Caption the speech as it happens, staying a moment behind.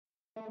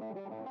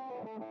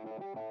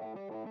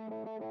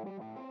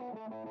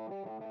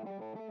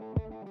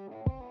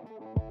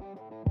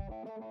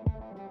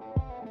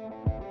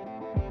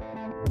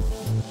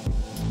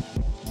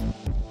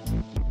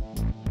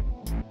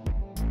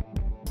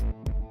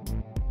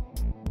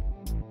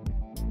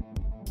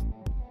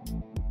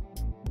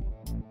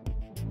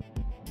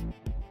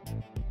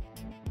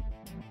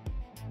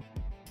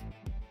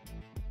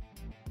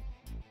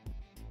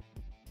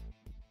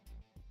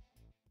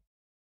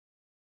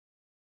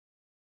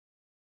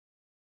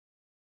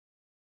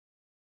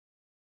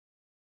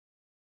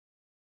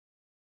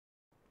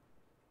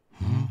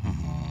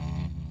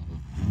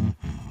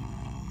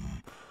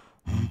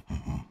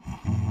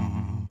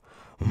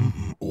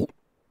Oh.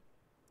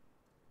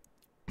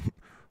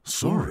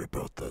 Sorry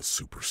about that,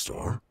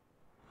 superstar.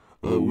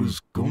 I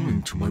was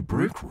going to my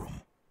break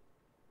room.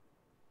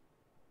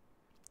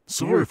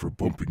 Sorry for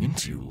bumping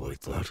into you like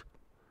that.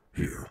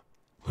 Here,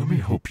 let me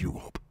help you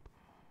up.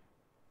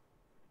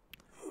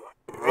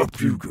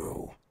 Up you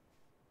go.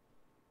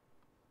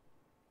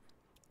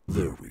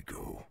 There we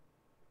go.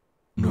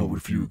 Now,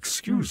 if you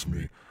excuse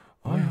me,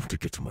 I have to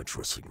get to my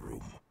dressing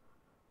room.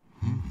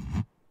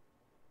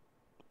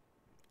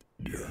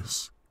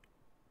 Yes?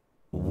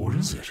 What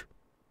is it?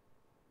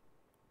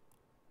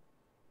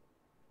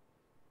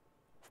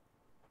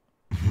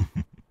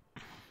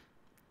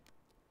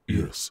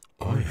 Yes,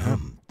 I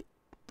am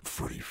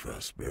Freddy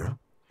Fazbear.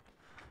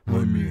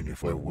 I mean,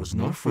 if I was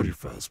not Freddy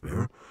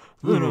Fazbear,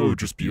 then I would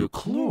just be a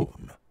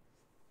clone.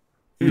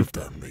 If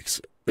that makes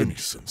any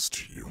sense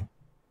to you.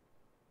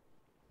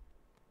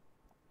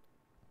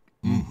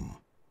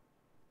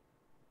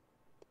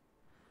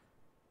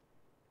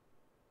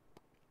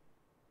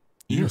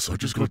 Yes, I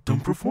just got done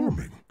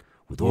performing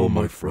with all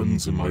my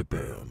friends in my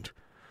band.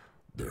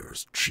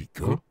 There's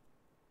Chica,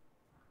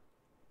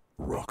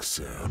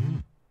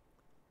 Roxanne,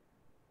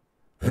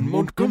 and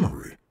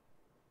Montgomery.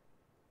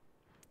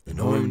 And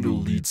I'm the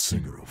lead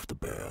singer of the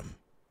band.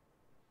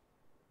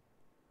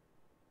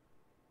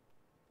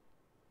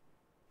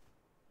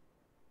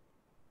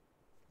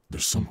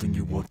 There's something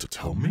you want to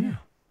tell me?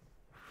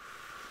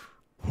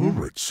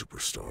 Alright,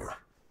 superstar.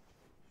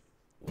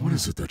 What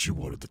is it that you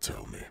wanted to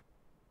tell me?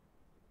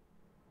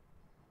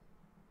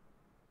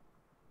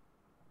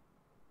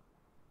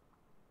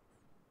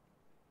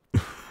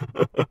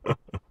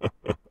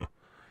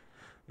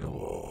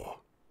 Oh,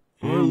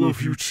 I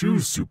love you too,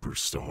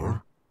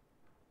 superstar.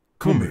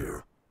 Come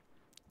here.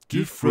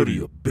 Give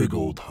Freddy a big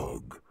old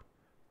hug.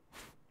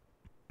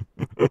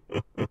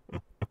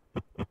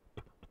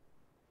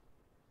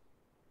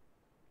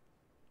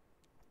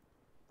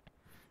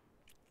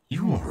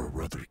 You are a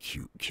rather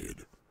cute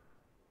kid.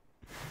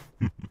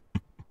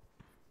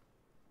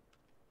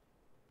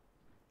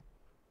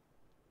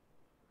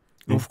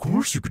 Of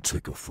course you could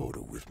take a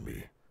photo with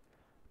me,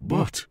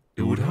 but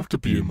it would have to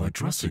be in my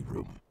dressing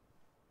room.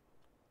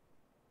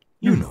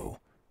 You know,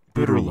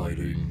 better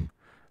lighting,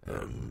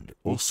 and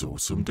also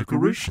some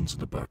decorations in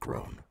the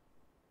background.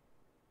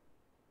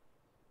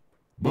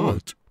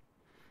 But,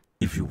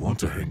 if you want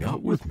to hang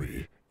out with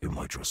me in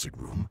my dressing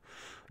room,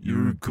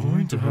 you're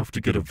going to have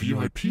to get a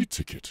VIP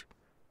ticket.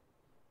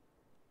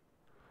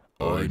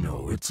 I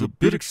know it's a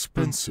bit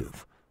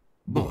expensive,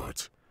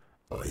 but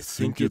I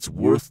think it's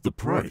worth the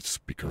price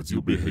because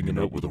you'll be hanging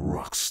out with a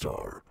rock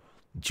star,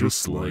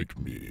 just like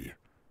me.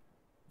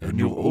 And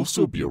you'll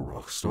also be a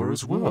rock star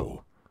as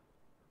well.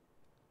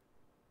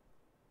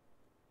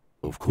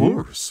 Of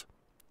course,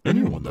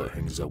 anyone that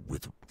hangs out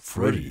with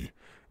Freddy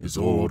is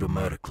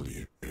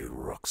automatically a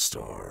rock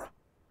star.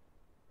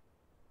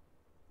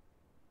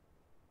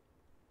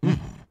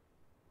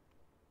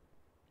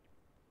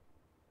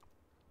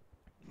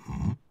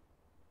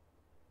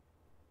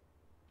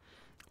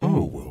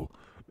 Oh, well,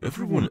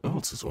 everyone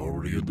else is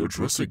already in their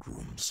dressing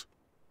rooms.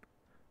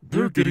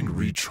 They're getting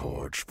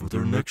recharged for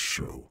their next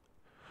show,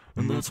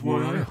 and that's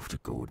why I have to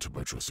go into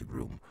my dressing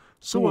room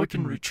so I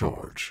can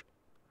recharge.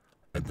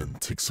 And then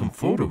take some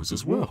photos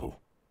as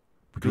well,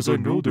 because I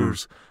know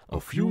there's a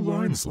few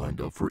lines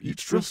lined up for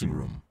each dressing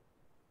room.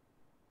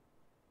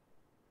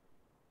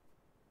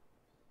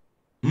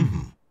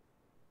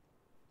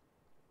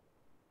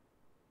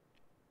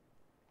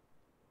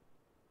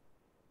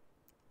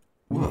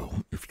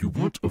 Well, if you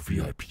want a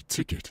VIP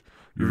ticket,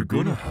 you're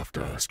gonna have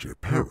to ask your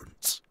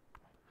parents.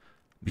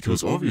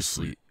 Because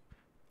obviously,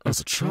 as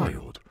a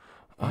child,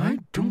 I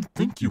don't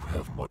think you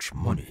have much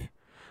money,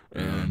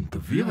 and the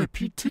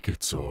VIP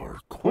tickets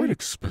are quite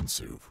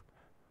expensive.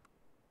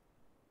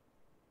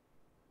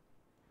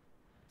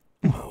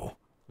 Well,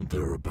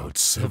 they're about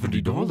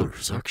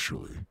 $70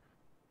 actually.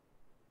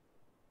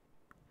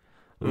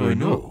 I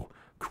know,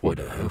 quite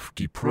a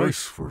hefty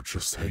price for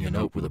just hanging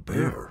out with a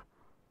bear.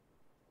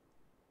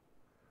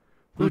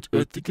 But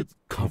I think it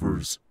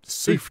covers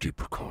safety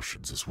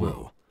precautions as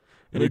well,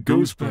 and it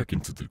goes back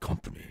into the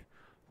company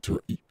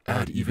to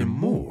add even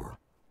more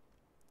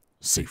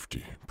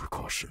safety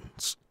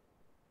precautions.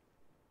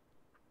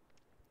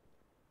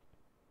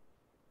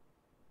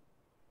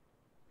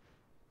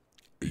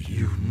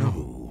 You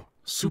know,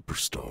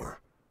 superstar,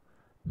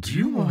 do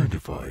you mind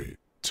if I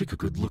take a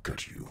good look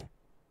at you.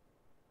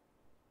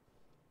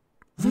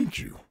 Thank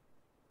you.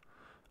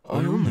 I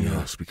only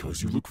ask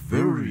because you look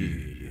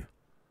very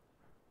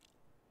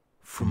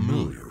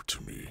familiar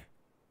to me.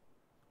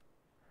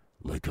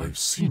 Like I've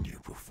seen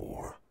you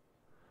before.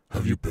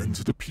 Have you been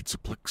to the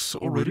Pizzaplex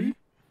already?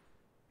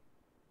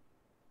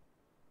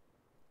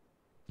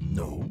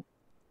 No.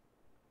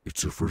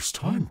 It's your first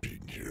time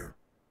being here.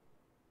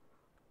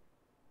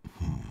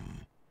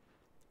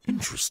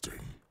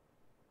 Interesting.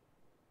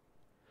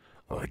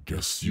 I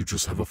guess you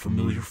just have a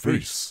familiar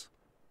face.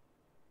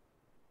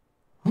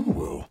 Oh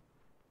well.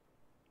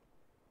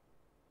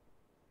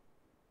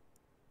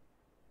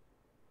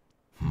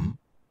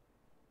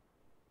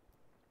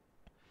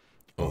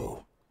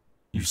 Oh,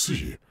 you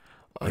see,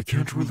 I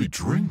can't really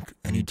drink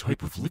any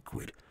type of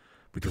liquid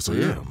because I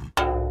am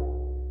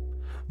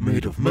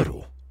made of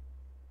metal.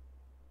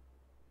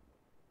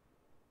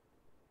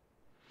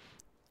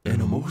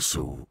 And I'm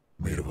also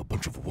made of a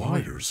bunch of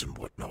wires and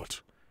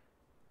whatnot.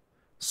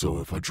 So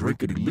if I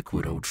drank any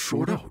liquid, I would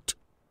short out.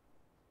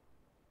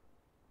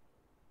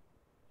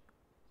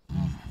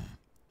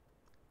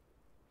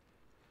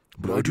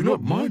 But I do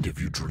not mind if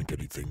you drink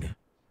anything.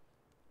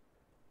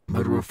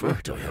 Matter of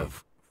fact, I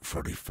have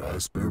Freddy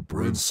Fazbear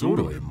brand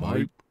soda in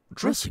my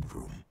dressing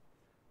room.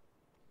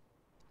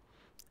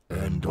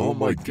 And all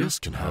my guests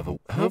can have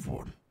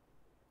one.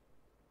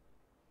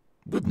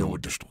 With no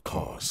additional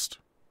cost.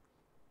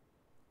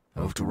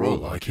 After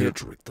all, I can't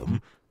drink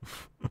them.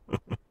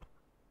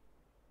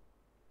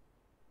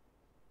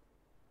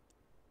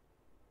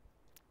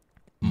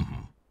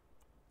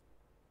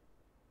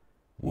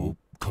 Well,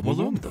 come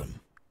along then.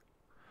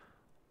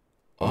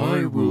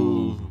 I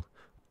will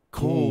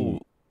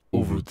call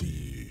over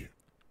the...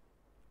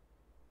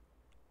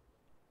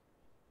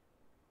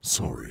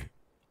 Sorry,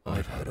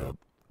 I've had a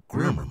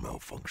grammar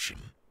malfunction.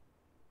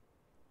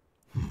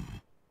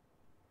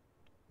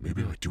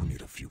 Maybe I do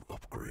need a few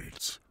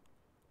upgrades.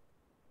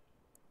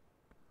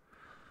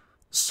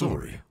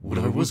 Sorry, what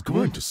I was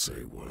going to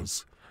say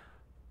was,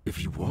 if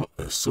you want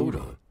a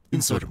soda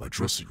inside of my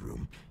dressing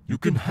room, you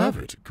can have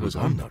it, because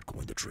I'm not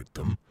going to drink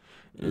them.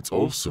 It's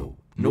also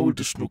no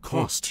additional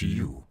cost to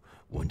you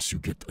once you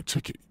get a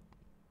ticket.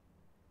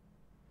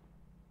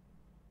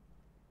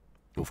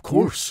 Of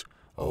course,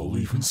 I'll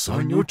even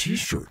sign your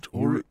t-shirt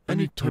or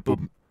any type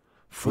of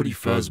Freddy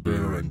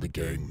Fazbear and the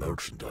Gang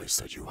merchandise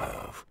that you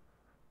have.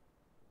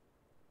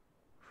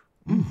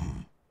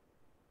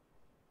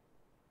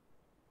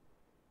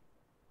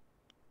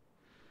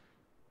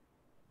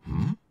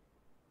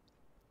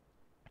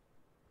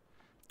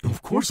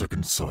 Of course I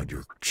can sign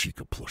your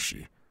Chica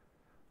plushie.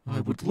 I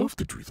would love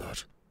to do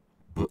that.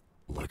 But,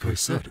 like I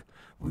said,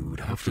 we would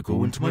have to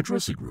go into my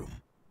dressing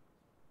room.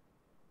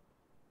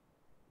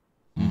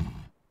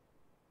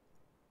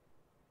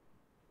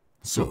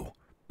 So,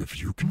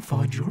 if you can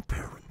find your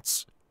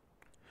parents,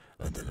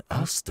 and then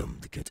ask them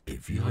to get a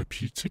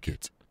VIP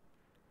ticket,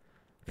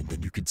 and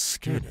then you could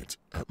scan it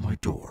at my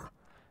door,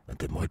 and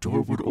then my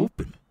door would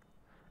open,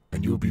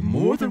 and you'll be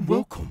more than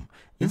welcome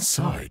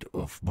inside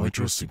of my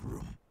dressing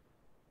room.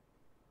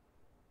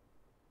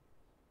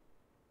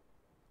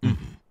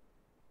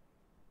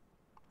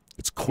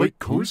 It's quite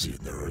cozy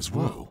in there as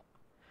well.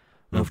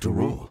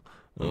 After all,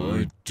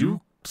 I do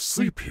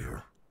sleep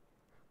here.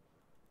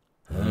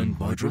 And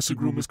my dressing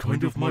room is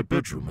kind of my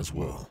bedroom as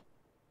well.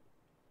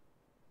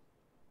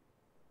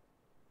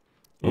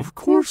 Of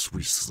course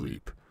we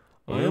sleep.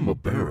 I am a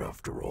bear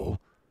after all.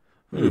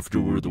 If it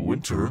were the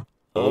winter,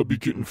 I'll be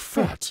getting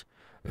fat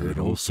and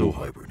also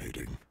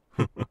hibernating.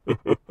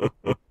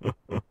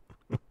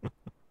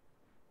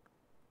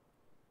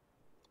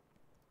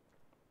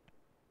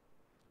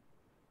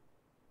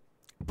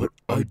 But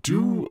I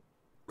do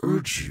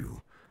urge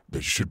you that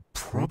you should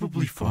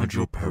probably find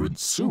your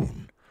parents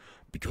soon,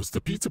 because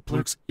the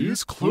Pizzaplex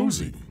is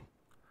closing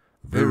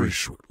very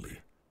shortly.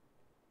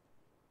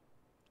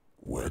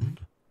 When?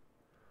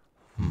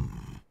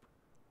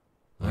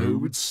 I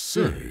would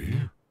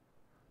say...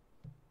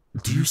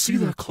 Do you see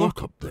that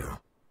clock up there?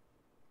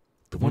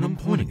 The one I'm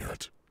pointing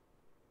at?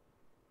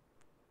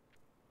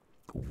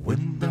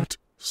 When that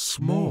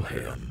small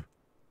hand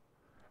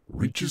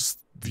reaches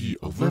the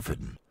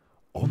 11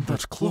 on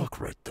that clock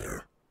right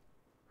there,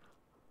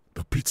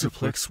 the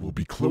Pizzaplex will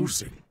be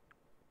closing.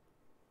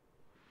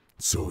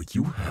 So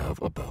you have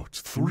about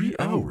 3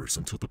 hours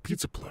until the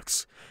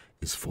Pizzaplex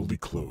is fully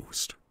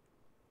closed.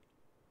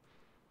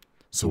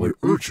 So I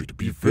urge you to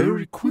be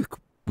very quick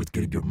with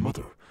getting your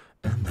mother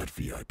and that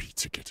VIP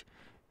ticket,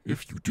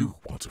 if you do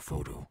want a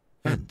photo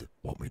and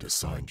want me to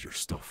sign your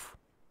stuff.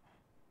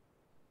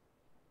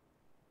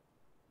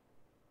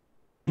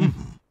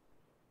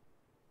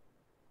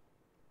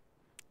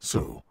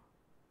 So,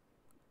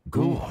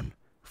 go on,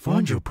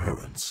 find your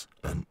parents,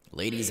 and...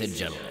 Ladies and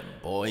gentlemen,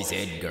 boys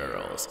and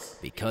girls,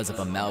 because of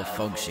a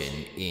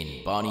malfunction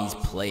in Bonnie's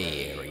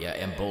play area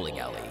and bowling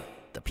alley,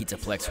 the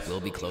Pizzaplex will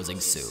be closing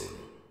soon.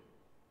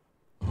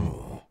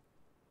 Oh.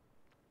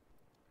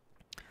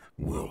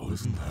 Well,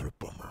 isn't that a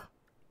bummer?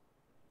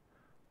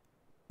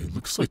 It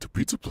looks like the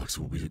Pizzaplex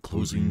will be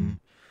closing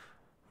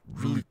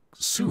really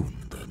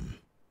soon, then.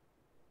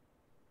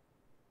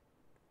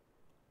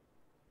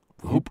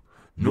 Well,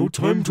 no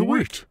time to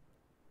wait.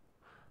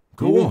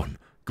 Go on,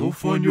 go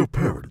find your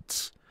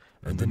parents,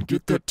 and then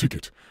get that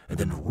ticket, and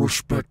then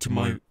rush back to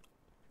my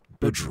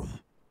bedroom.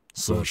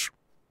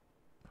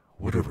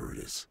 Whatever it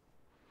is.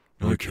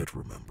 I can't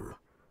remember.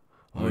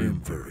 I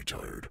am very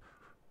tired.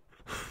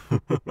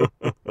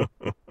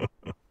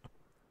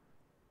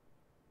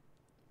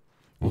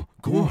 Well,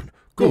 go on.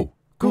 Go.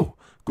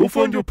 Go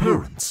find your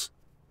parents.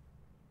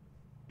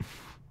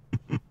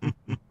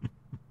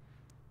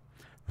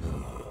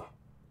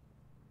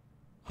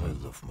 I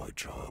love my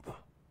job.